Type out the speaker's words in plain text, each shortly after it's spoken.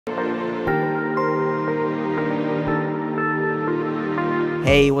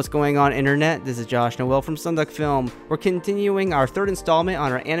Hey, what's going on, internet? This is Josh Noel from SonduckFilm. We're continuing our third installment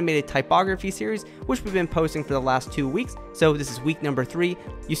on our animated typography series, which we've been posting for the last 2 weeks. So this is week number 3.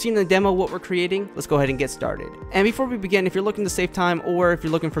 You've seen in the demo what we're creating. Let's go ahead and get started. And before we begin, if you're looking to save time or if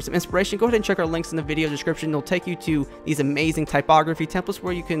you're looking for some inspiration, go ahead and check our links in the video description. They'll take you to these amazing typography templates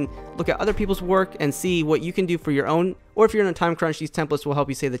where you can look at other people's work and see what you can do for your own. Or if you're in a time crunch, these templates will help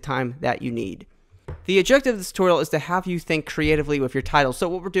you save the time that you need. The objective of this tutorial is to have you think creatively with your title. So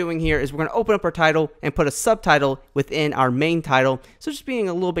what we're doing here is we're going to open up our title and put a subtitle within our main title. So just being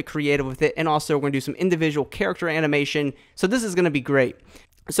a little bit creative with it, and also we're going to do some individual character animation. So this is going to be great.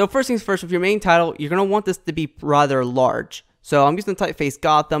 So first things first, with your main title, you're going to want this to be rather large. So I'm using the typeface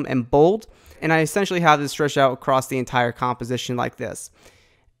Gotham and bold, and I essentially have this stretched out across the entire composition like this.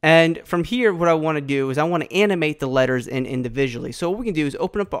 And from here, what I want to do is I want to animate the letters in individually. So what we can do is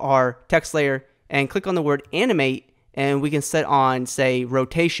open up our text layer and click on the word animate, and we can set on, say,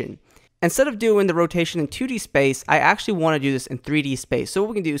 rotation. Instead of doing the rotation in 2D space, I actually want to do this in 3D space. So what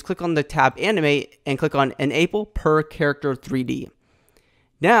we can do is click on the tab animate and click on enable per character 3D.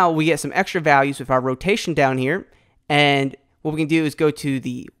 Now we get some extra values with our rotation down here, and what we can do is go to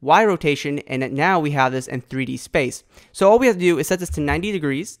the Y rotation, and now we have this in 3D space. So all we have to do is set this to 90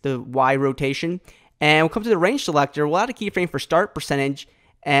 degrees, the Y rotation, and we'll come to the range selector. We'll add a keyframe for start percentage,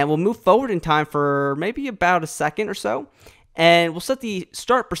 and we'll move forward in time for maybe about a second or so. And we'll set the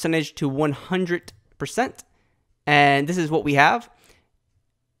start percentage to 100%. And this is what we have.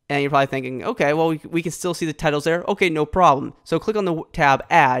 And you're probably thinking, okay, well, we can still see the titles there. Okay, no problem. So click on the tab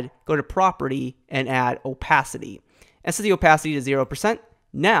Add, go to Property, and add Opacity. And set the opacity to 0%.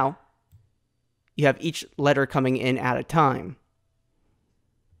 Now, you have each letter coming in at a time.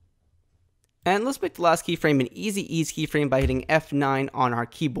 And let's make the last keyframe an easy ease keyframe by hitting F9 on our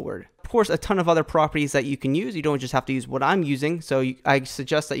keyboard. Of course, a ton of other properties that you can use. You don't just have to use what I'm using. So I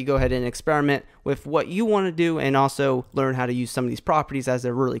suggest that you go ahead and experiment with what you want to do, and also learn how to use some of these properties, as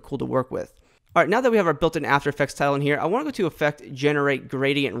they're really cool to work with. All right, now that we have our built-in After Effects title in here, I want to go to Effect, Generate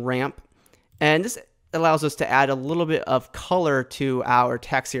Gradient Ramp. And this allows us to add a little bit of color to our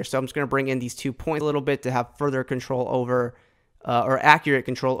text here. So I'm just going to bring in these 2 points a little bit to have further control over or accurate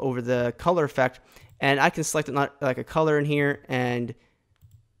control over the color effect. And I can select not like a color in here, and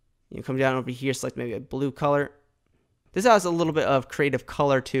you come down over here, select maybe a blue color. This adds a little bit of creative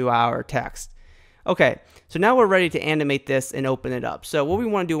color to our text. Okay, so now we're ready to animate this and open it up. So what we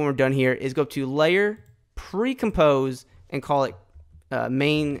want to do when we're done here is go to Layer, Pre-Compose, and call it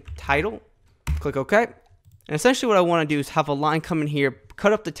Main Title. Click OK. And essentially what I want to do is have a line come in here,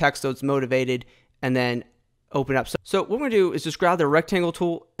 cut up the text so it's motivated, and then open up. So what we're going to do is just grab the rectangle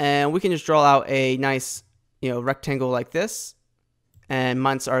tool, and we can just draw out a nice, rectangle like this. And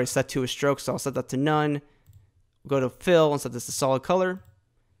mine's already set to a stroke, so I'll set that to none. Go to fill and set this to solid color.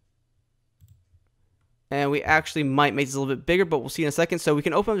 And we actually might make this a little bit bigger, but we'll see in a second. So we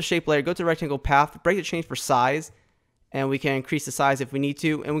can open up the shape layer, go to the rectangle path, break the change for size, and we can increase the size if we need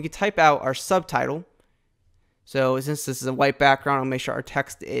to. And we can type out our subtitle. So since this is a white background, I'll make sure our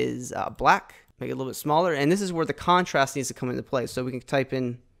text is black. Make it a little bit smaller, and this is where the contrast needs to come into play. So we can type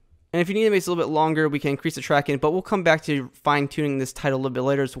in, and if you need to make this a little bit longer, we can increase the track in, but we'll come back to fine-tuning this title a little bit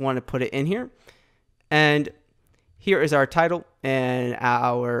later, so we want to put it in here. And here is our title and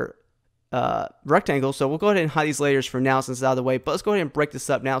our rectangle. So we'll go ahead and hide these layers for now since it's out of the way, but let's go ahead and break this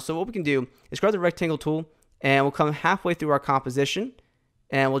up now. So what we can do is grab the rectangle tool, and we'll come halfway through our composition,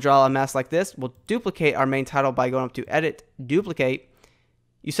 and we'll draw a mask like this. We'll duplicate our main title by going up to Edit, Duplicate.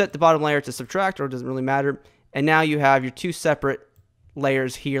 You set the bottom layer to subtract, or it doesn't really matter. And now you have your 2 separate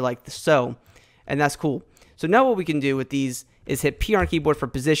layers here like so. And that's cool. So now what we can do with these is hit P on our keyboard for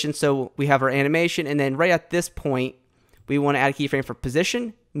position. So we have our animation. And then right at this point, we want to add a keyframe for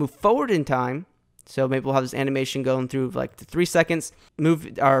position. Move forward in time. So maybe we'll have this animation going through like 3 seconds.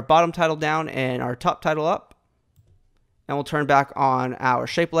 Move our bottom title down and our top title up. And we'll turn back on our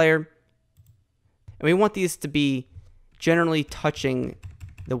shape layer. And we want these to be generally touching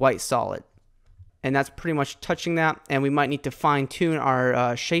the white solid, and that's pretty much touching that. And we might need to fine tune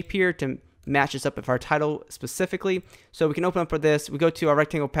our shape here to match this up with our title specifically. So we can open up for this, we go to our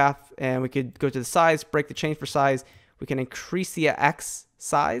rectangle path, and we could go to the size, break the change for size. We can increase the X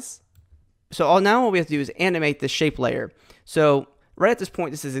size. So now what we have to do is animate the shape layer. So right at this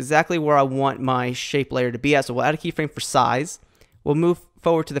point, this is exactly where I want my shape layer to be at. So we'll add a keyframe for size. We'll move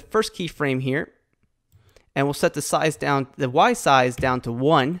forward to the first keyframe here, and we'll set the size down, the Y size down to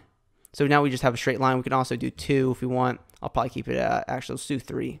 1. So now we just have a straight line. We can also do 2 if we want. I'll probably keep it actually, let's do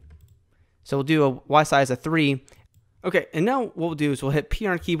 3. So we'll do a Y size of 3. Okay, and now what we'll do is we'll hit P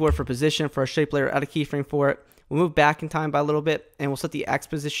on our keyboard for position for our shape layer, add a keyframe for it. We'll move back in time by a little bit, and we'll set the X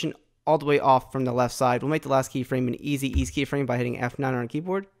position all the way off from the left side. We'll make the last keyframe an easy ease keyframe by hitting F9 on our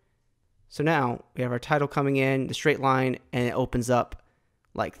keyboard. So now we have our title coming in, the straight line, and it opens up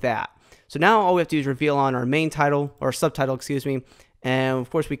like that. So now all we have to do is reveal on our main title, or subtitle, excuse me, and of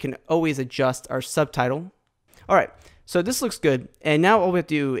course we can always adjust our subtitle. All right, so this looks good, and now all we have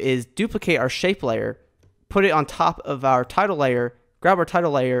to do is duplicate our shape layer, put it on top of our title layer, grab our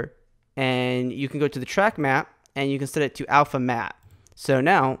title layer, and you can go to the track map, and you can set it to alpha matte. So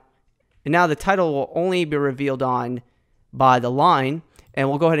now the title will only be revealed on by the line, and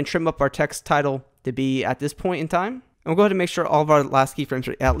we'll go ahead and trim up our text title to be at this point in time. And we'll go ahead and make sure all of our last keyframes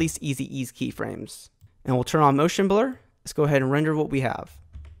are at least easy ease keyframes. And we'll turn on motion blur. Let's go ahead and render what we have.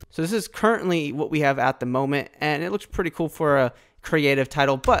 So this is currently what we have at the moment, and it looks pretty cool for a creative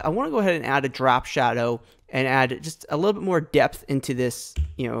title, but I want to go ahead and add a drop shadow and add just a little bit more depth into this,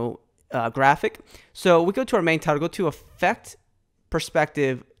 graphic. So we go to our main title, go to Effect,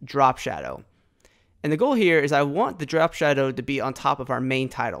 Perspective, Drop Shadow. And the goal here is I want the drop shadow to be on top of our main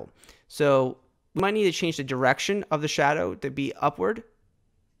title. So we might need to change the direction of the shadow to be upward.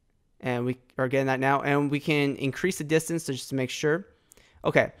 And we are getting that now. And we can increase the distance just to make sure.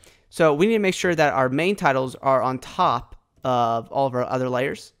 Okay, so we need to make sure that our main titles are on top of all of our other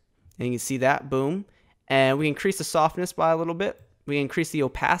layers. And you can see that, boom. And we increase the softness by a little bit. We increase the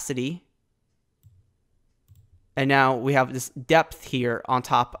opacity. And now we have this depth here on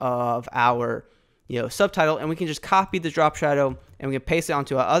top of our subtitle, and we can just copy the drop shadow and we can paste it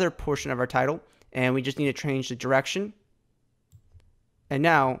onto another portion of our title, and we just need to change the direction. And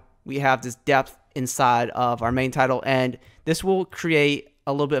now we have this depth inside of our main title, and this will create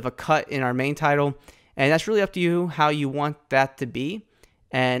a little bit of a cut in our main title, and that's really up to you how you want that to be.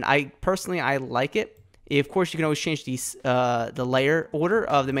 And I like it. Of course, you can always change the layer order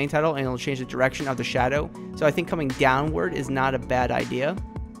of the main title, and it'll change the direction of the shadow. So I think coming downward is not a bad idea.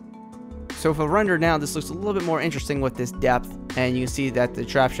 So if I render now, this looks a little bit more interesting with this depth, and you can see that the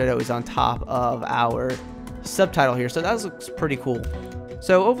drop shadow is on top of our subtitle here. So that looks pretty cool.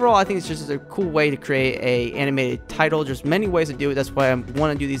 So overall, I think it's just a cool way to create a animated title. There's many ways to do it. That's why I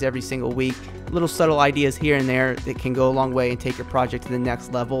want to do these every single week. Little subtle ideas here and there that can go a long way and take your project to the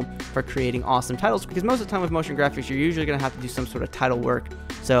next level for creating awesome titles. Because most of the time with motion graphics, you're usually going to have to do some sort of title work.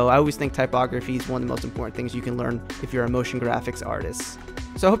 So I always think typography is one of the most important things you can learn if you're a motion graphics artist.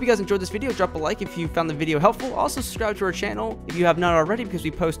 So I hope you guys enjoyed this video. Drop a like if you found the video helpful. Also subscribe to our channel if you have not already, because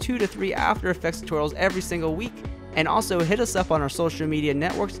we post 2 to 3 After Effects tutorials every single week. And also hit us up on our social media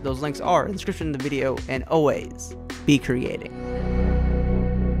networks. Those links are in the description of the video. And always be creating.